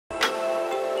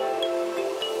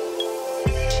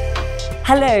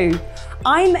Hello,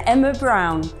 I'm Emma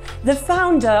Brown, the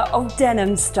founder of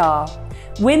Denim Star,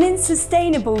 women's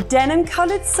sustainable denim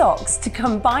coloured socks to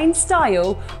combine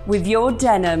style with your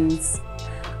denims.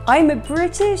 I'm a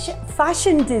British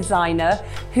fashion designer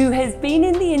who has been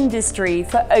in the industry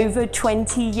for over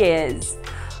 20 years.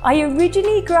 I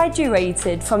originally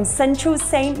graduated from Central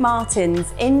St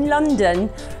Martin's in London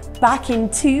back in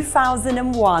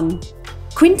 2001.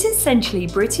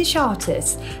 Quintessentially British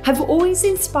artists have always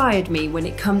inspired me when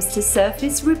it comes to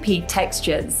surface repeat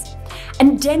textures.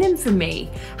 And denim for me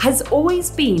has always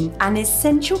been an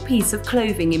essential piece of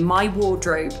clothing in my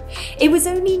wardrobe. It was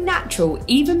only natural,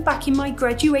 even back in my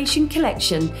graduation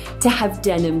collection, to have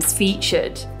denims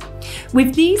featured.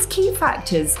 With these key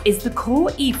factors is the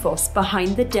core ethos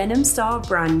behind the Denim Star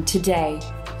brand today.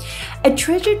 A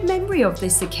treasured memory of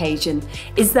this occasion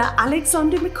is that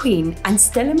Alexander McQueen and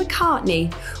Stella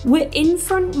McCartney were in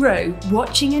front row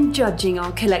watching and judging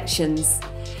our collections.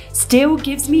 Still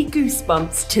gives me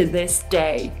goosebumps to this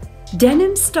day.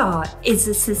 Denim Star is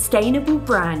a sustainable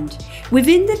brand.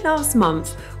 Within the last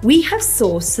month, we have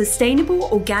sourced sustainable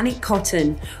organic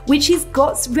cotton, which is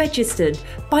GOTS registered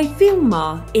by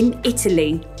Vilmar in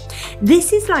Italy.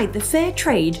 This is like the fair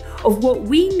trade of what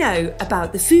we know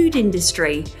about the food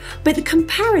industry, but the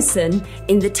comparison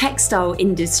in the textile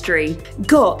industry.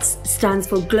 GOTS stands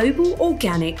for Global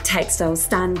Organic Textile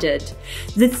Standard.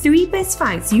 The 3 best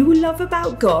facts you will love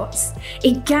about GOTS: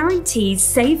 it guarantees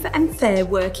safe and fair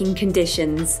working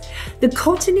conditions. The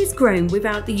cotton is grown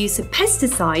without the use of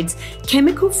pesticides,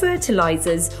 chemical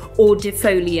fertilizers, or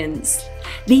defoliants.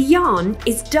 The yarn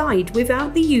is dyed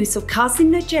without the use of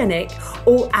carcinogenic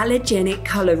or allergenic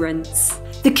colorants.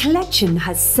 The collection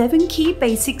has 7 key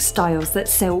basic styles that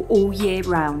sell all year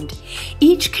round.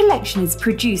 Each collection is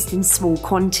produced in small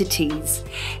quantities.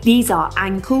 These are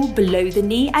ankle, below the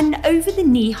knee and over the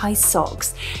knee high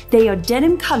socks. They are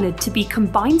denim coloured to be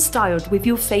combined styled with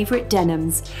your favourite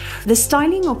denims. The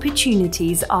styling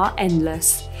opportunities are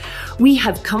endless. We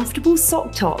have comfortable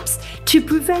sock tops to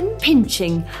prevent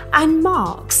pinching and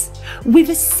marks, with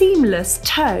a seamless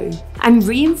toe and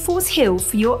reinforced heel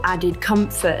for your added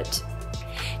comfort.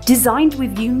 Designed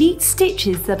with unique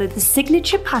stitches that are the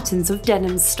signature patterns of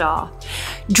Denim Star.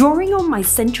 Drawing on my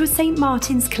Central St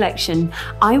Martin's collection,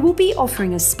 I will be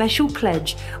offering a special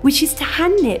pledge, which is to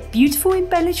hand knit beautiful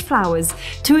embellished flowers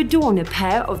to adorn a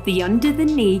pair of the under the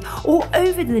knee or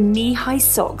over the knee high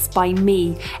socks by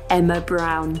me, Emma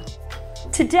Brown.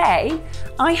 Today,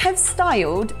 I have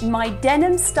styled my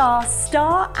Denim Star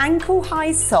ankle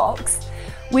high socks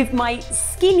with my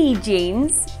skinny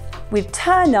jeans with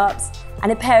turn-ups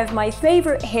and a pair of my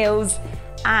favourite heels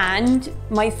and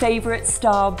my favourite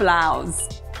star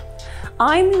blouse.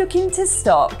 I'm looking to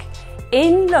stock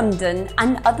in London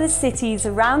and other cities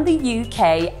around the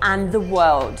UK and the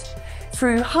world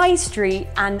through high street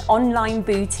and online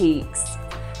boutiques.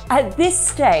 At this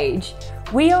stage,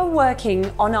 we are working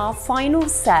on our final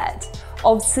set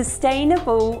of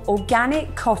sustainable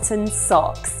organic cotton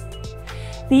socks.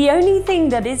 The only thing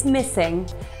that is missing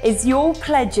is your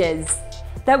pledges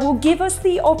that will give us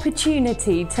the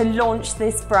opportunity to launch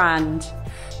this brand.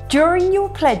 During your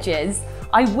pledges,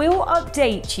 I will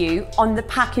update you on the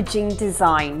packaging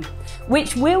design,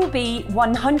 which will be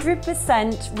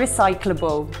 100%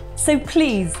 recyclable. So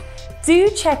please do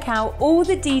check out all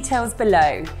the details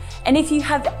below. And if you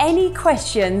have any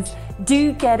questions,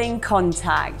 do get in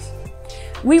contact.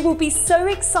 We will be so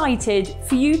excited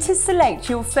for you to select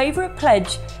your favourite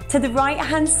pledge to the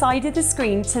right-hand side of the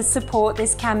screen to support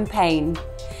this campaign.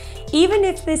 Even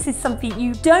if this is something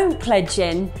you don't pledge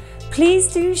in,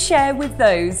 please do share with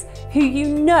those who you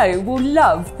know will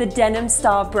love the Denim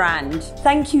Star brand.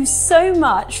 Thank you so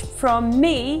much from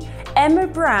me, Emma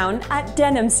Brown at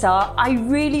Denim Star. I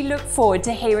really look forward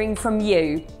to hearing from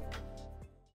you.